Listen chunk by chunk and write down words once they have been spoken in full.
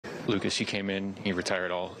Lucas, you came in, you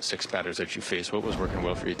retired all 6 batters that you faced. What was working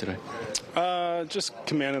well for you today? Just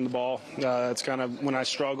commanding the ball. It's kind of when I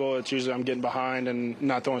struggle, it's usually I'm getting behind and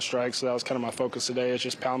not throwing strikes. So that was kind of my focus today. It's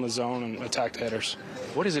just pound the zone and attack the hitters.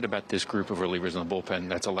 What is it about this group of relievers in the bullpen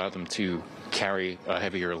that's allowed them to carry a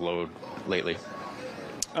heavier load lately?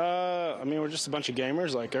 I mean, we're just a bunch of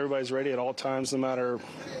gamers. Like, everybody's ready at all times, no matter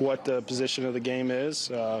what the position of the game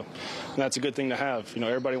is. And that's a good thing to have. You know,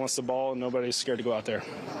 everybody wants the ball, and nobody's scared to go out there.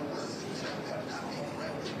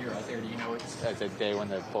 You're out there. Do you know it's a day when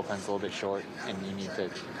the bullpen's a little bit short and you need to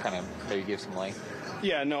kind of maybe give some length?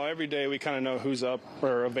 Yeah, no, every day we kind of know who's up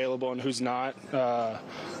or available and who's not.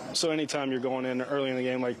 So anytime you're going in early in the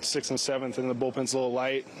game, like 6th and 7th, and the bullpen's a little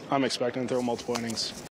light, I'm expecting to throw multiple innings.